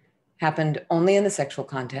Eric happened only in the sexual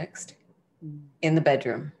context, in the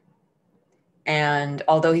bedroom. And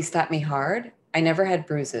although he slapped me hard, I never had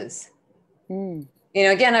bruises. You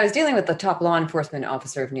know, again, I was dealing with the top law enforcement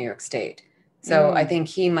officer of New York State. So I think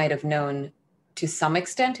he might have known to some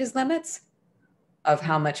extent his limits of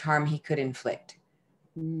how much harm he could inflict.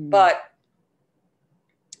 But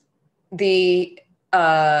the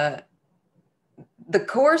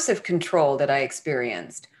coercive control that I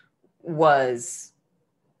experienced was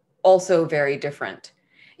also very different.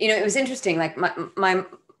 You know, it was interesting. Like my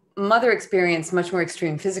mother experienced much more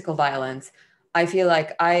extreme physical violence, I feel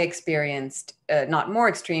like I experienced not more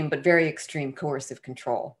extreme, but very extreme coercive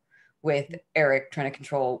control with Eric trying to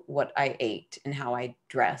control what I ate and how I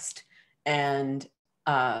dressed. And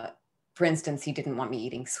for instance, he didn't want me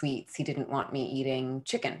eating sweets. He didn't want me eating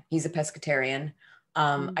chicken. He's a pescatarian.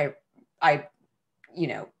 I, you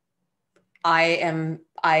know,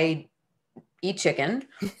 I eat chicken.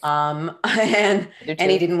 And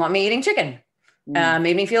he didn't want me eating chicken.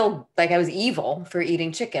 Made me feel like I was evil for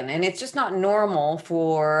eating chicken. And it's just not normal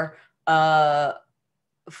for a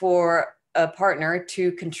partner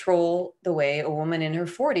to control the way a woman in her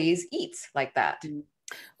 40s eats like that.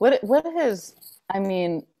 What has, I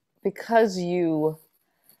mean, because you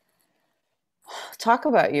talk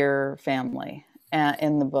about your family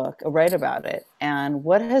in the book, write about it, and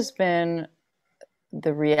what has been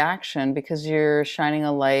the reaction, because you're shining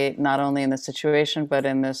a light not only in the situation, but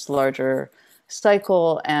in this larger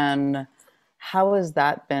cycle, and how has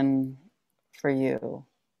that been for you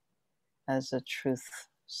as a truth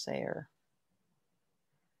sayer?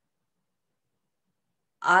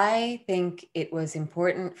 I think it was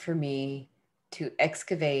important for me to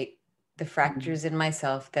excavate the fractures in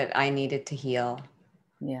myself that I needed to heal.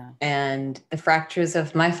 Yeah. And the fractures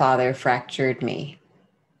of my father fractured me.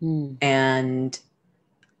 And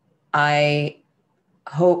I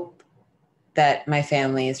hope that my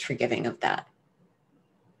family is forgiving of that.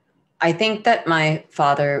 I think that my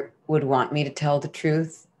father would want me to tell the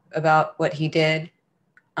truth about what he did.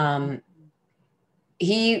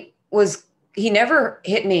 He never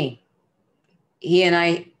hit me. He and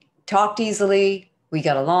I talked easily. We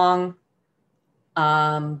got along.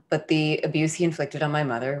 But the abuse he inflicted on my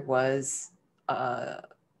mother was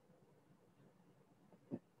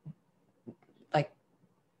like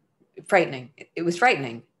frightening. It was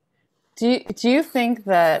frightening. Do you think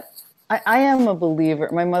that I am a believer?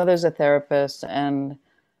 My mother's a therapist, and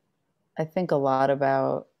I think a lot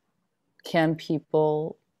about, can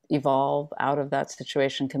people evolve out of that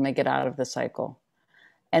situation? Can they get out of the cycle?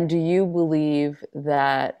 And do you believe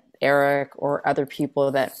that Eric or other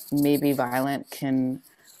people that may be violent can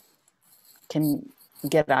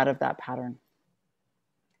get out of that pattern?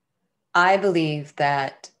 I believe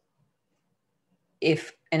that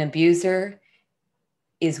if an abuser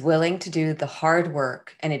is willing to do the hard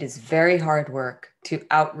work, and it is very hard work to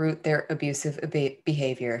outroot their abusive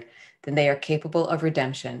behavior, then they are capable of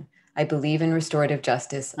redemption. I believe in restorative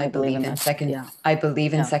justice. I believe in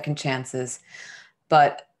second chances.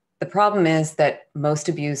 But the problem is that most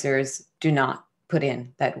abusers do not put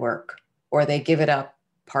in that work, or they give it up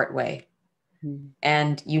part way.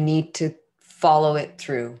 And you need to follow it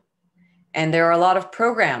through. And there are a lot of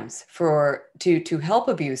programs to help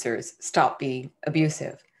abusers stop being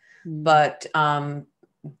abusive. But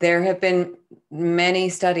there have been many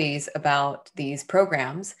studies about these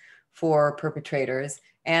programs for perpetrators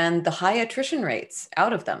and the high attrition rates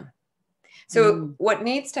out of them. So what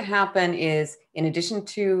needs to happen is, in addition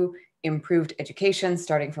to improved education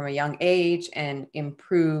starting from a young age and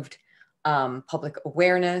improved public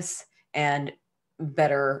awareness and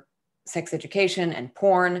better sex education and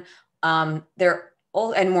porn, and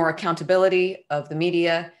more accountability of the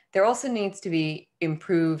media, there also needs to be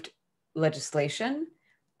improved legislation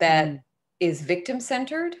that is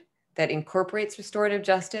victim-centered, that incorporates restorative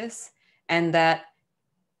justice, and that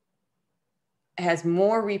has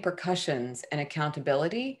more repercussions and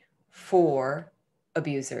accountability for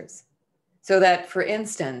abusers. So that, for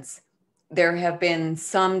instance, there have been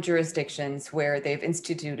some jurisdictions where they've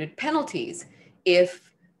instituted penalties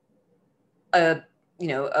if a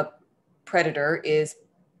predator is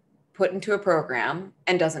put into a program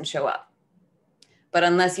and doesn't show up. But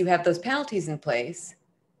unless you have those penalties in place,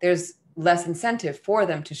 there's less incentive for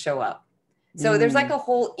them to show up. So there's like a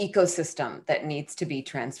whole ecosystem that needs to be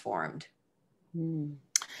transformed.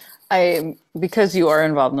 Because you are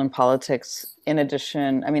involved in politics, in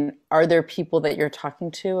addition, I mean, are there people that you're talking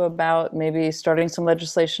to about maybe starting some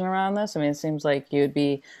legislation around this? I mean, it seems like you'd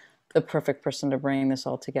be the perfect person to bring this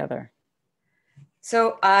all together.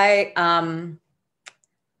 So I am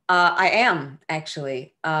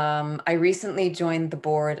actually. I recently joined the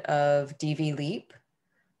board of DV Leap,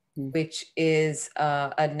 which is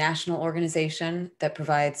a national organization that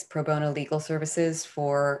provides pro bono legal services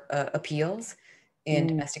for appeals in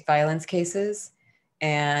domestic violence cases.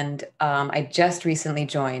 And I just recently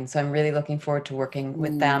joined, so I'm really looking forward to working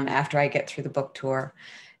with them after I get through the book tour.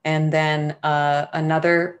 And then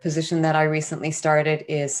another position that I recently started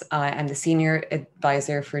is I'm the senior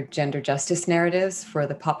advisor for gender justice narratives for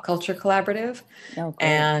the Pop Culture Collaborative. Oh,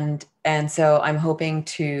 great. And so I'm hoping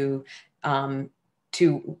to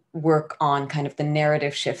work on kind of the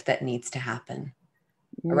narrative shift that needs to happen.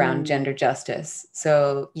 around gender justice.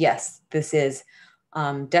 So yes, this is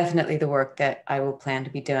definitely the work that I will plan to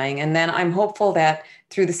be doing. And then I'm hopeful that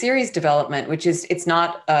through the series development, which is, it's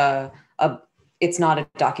not a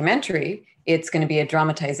documentary, it's going to be a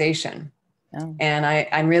dramatization. Oh. And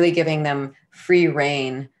I'm really giving them free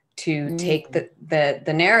rein to take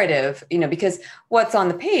the narrative, because what's on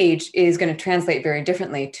the page is going to translate very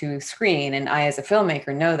differently to screen. And I, as a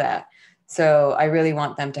filmmaker, know that. So I really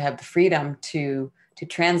want them to have the freedom to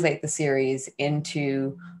translate the series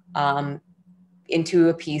into a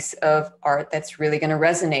piece of art that's really going to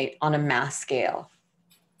resonate on a mass scale.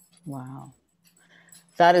 Wow.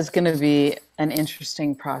 That is going to be an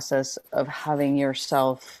interesting process of having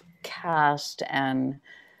yourself cast and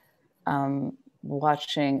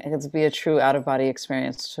watching. It's be a true out-of-body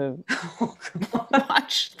experience to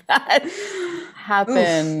watch that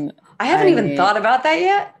happen. Oof. I haven't even thought about that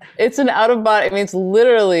yet. It's an out-of-body, it's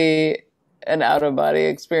literally an out-of-body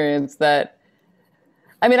experience that,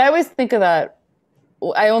 I always think of that.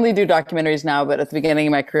 I only do documentaries now, but at the beginning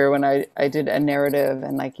of my career, when I did a narrative,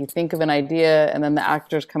 and like you think of an idea and then the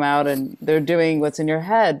actors come out and they're doing what's in your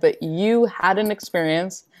head, but you had an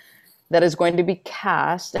experience that is going to be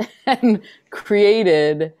cast and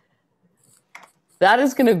created. That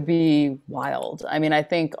is going to be wild. I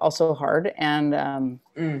think also hard. And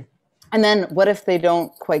then what if they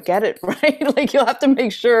don't quite get it right? Like you'll have to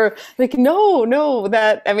make sure, like, no,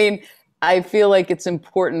 that, I feel like it's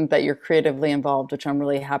important that you're creatively involved, which I'm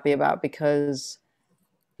really happy about, because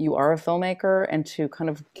you are a filmmaker, and to kind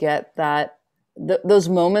of get that, those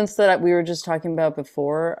moments that we were just talking about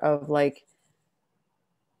before, of like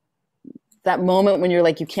that moment when you're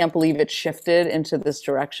like, you can't believe it shifted into this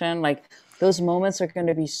direction. Like those moments are going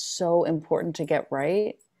to be so important to get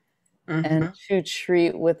right. And to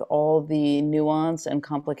treat with all the nuance and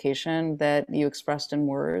complication that you expressed in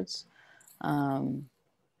words.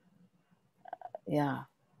 Yeah.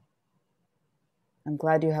 I'm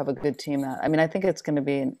glad you have a good team. I think it's going to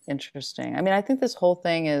be interesting. I think this whole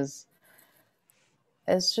thing is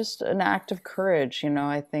just an act of courage.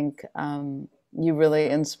 I think you really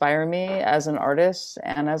inspire me as an artist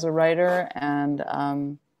and as a writer,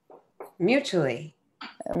 and mutually.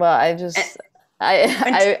 Well, I just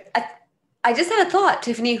had a thought,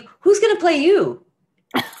 Tiffany. Who's going to play you?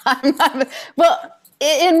 Well,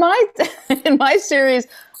 in my series,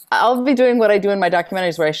 I'll be doing what I do in my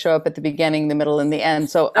documentaries, where I show up at the beginning, the middle, and the end.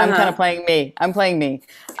 So I'm kind of playing me. I'm playing me.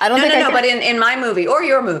 I don't think. No. But in my movie or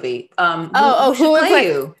your movie, who should play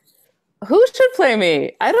you? Who should play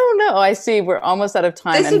me? I don't know. I see. We're almost out of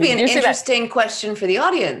time. This would be an interesting question for the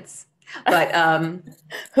audience. But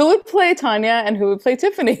who would play Tanya and who would play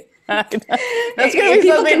Tiffany? That's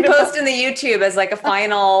people can post in the YouTube as like a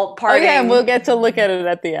final parting. Okay, and we'll get to look at it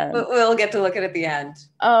at the end. We'll get to look at it at the end.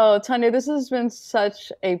 Oh, Tanya, this has been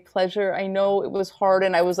such a pleasure. I know it was hard,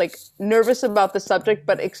 and I was like nervous about the subject,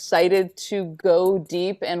 but excited to go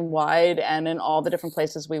deep and wide and in all the different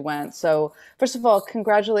places we went. So first of all,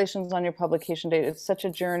 congratulations on your publication date. It's such a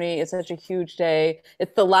journey. It's such a huge day.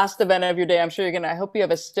 It's the last event of your day. I'm sure I hope you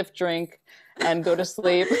have a stiff drink and go to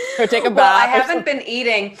sleep or take a bath. Well, I haven't been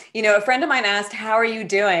eating. A friend of mine asked, "How are you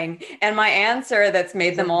doing?" And my answer that's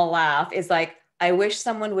made them all laugh is like, "I wish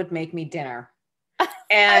someone would make me dinner."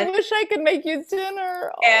 And I wish I could make you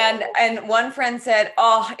dinner. Oh. And one friend said,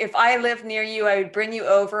 "Oh, if I lived near you, I would bring you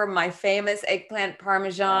over my famous eggplant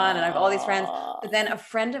parmesan." And I have all these friends. But then a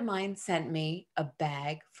friend of mine sent me a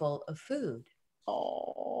bag full of food.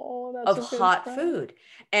 Of hot food.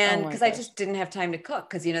 And because I just didn't have time to cook,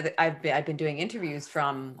 because I've been doing interviews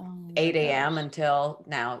from 8 a.m. until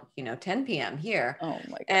now 10 p.m. here. Oh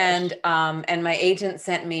my gosh. And my agent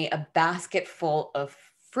sent me a basket full of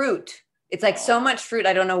fruit. It's like so much fruit.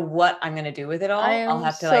 I don't know what I'm going to do with it all. I'll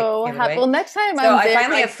have to give it away. Well, next time I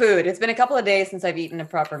finally have food. It's been a couple of days since I've eaten a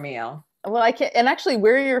proper meal. Well, I can't, and actually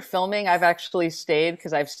where you're filming, I've actually stayed,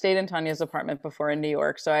 because I've stayed in Tanya's apartment before in New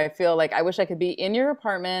York. So I feel like I wish I could be in your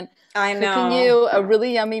apartment, cooking you a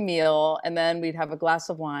really yummy meal, and then we'd have a glass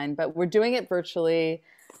of wine, but we're doing it virtually.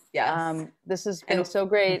 Yes. This has been so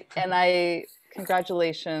great. And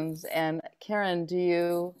congratulations. And Karen, do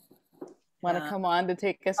you want to come on to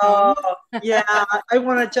take us home? Yeah,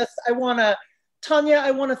 Tanya,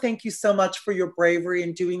 I want to thank you so much for your bravery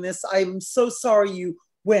in doing this. I'm so sorry you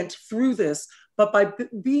went through this, but by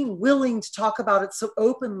being willing to talk about it so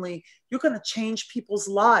openly, you're going to change people's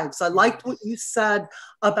lives. I liked what you said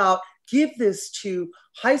about give this to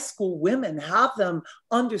high school women, have them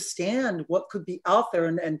understand what could be out there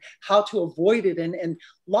and how to avoid it, and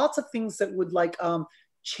lots of things that would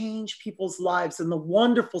change people's lives. And the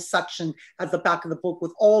wonderful section at the back of the book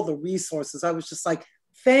with all the resources, I was just like,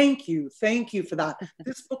 thank you for that.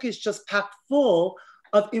 This book is just packed full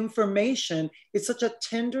of information. It's such a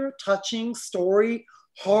tender, touching story,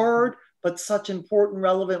 hard, but such important,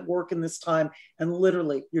 relevant work in this time. And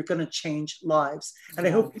literally, you're going to change lives. And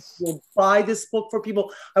I hope people will buy this book for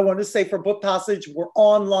people. I want to say for Book Passage, we're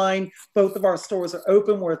online. Both of our stores are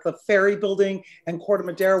open. We're at the Ferry Building and Corte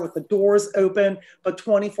Madera with the doors open. But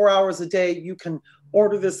 24 hours a day, you can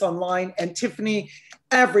order this online. And Tiffany,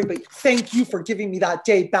 everybody, thank you for giving me that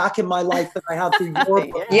day back in my life that I have through your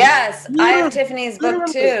book. Yes, I have Tiffany's book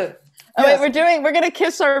too. Oh, yes. Wait, we're going to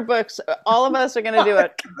kiss our books. All of us are going to do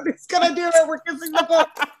it. It's going to do it. We're kissing the book.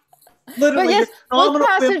 Literally. But yes, Book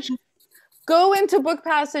Passage, go into Book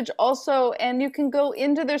Passage also, and you can go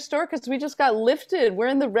into their store because we just got lifted. We're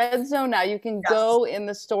in the red zone now. You can go in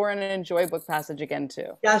the store and enjoy Book Passage again too.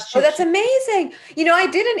 Yes, that's amazing. You know, I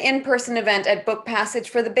did an in-person event at Book Passage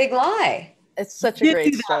for The Big Lie. It's such a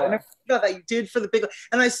great store. That you did for The Big Lie.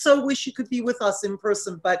 And I so wish you could be with us in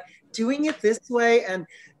person, but doing it this way. And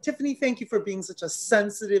Tiffany, thank you for being such a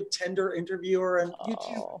sensitive, tender interviewer. And you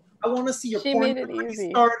too. I want to see your porn made it easy.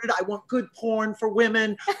 Started. I want good porn for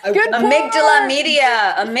women. Amygdala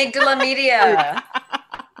Media. Amygdala Media.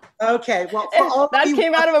 Okay. Well, for all that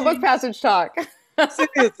came out of a Book Passage talk.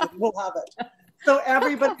 Seriously, we'll have it. So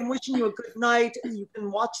everybody, I'm wishing you a good night. You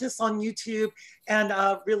can watch this on YouTube. And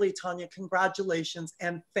really, Tanya, congratulations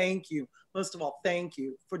and thank you. Most of all, thank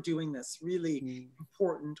you for doing this really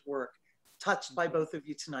important work. Touched by both of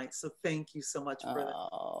you tonight. So thank you so much for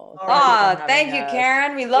that. Thank you,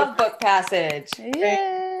 Karen. We love Book Passage.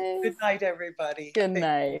 Yay. Good night, everybody. Good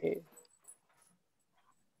night.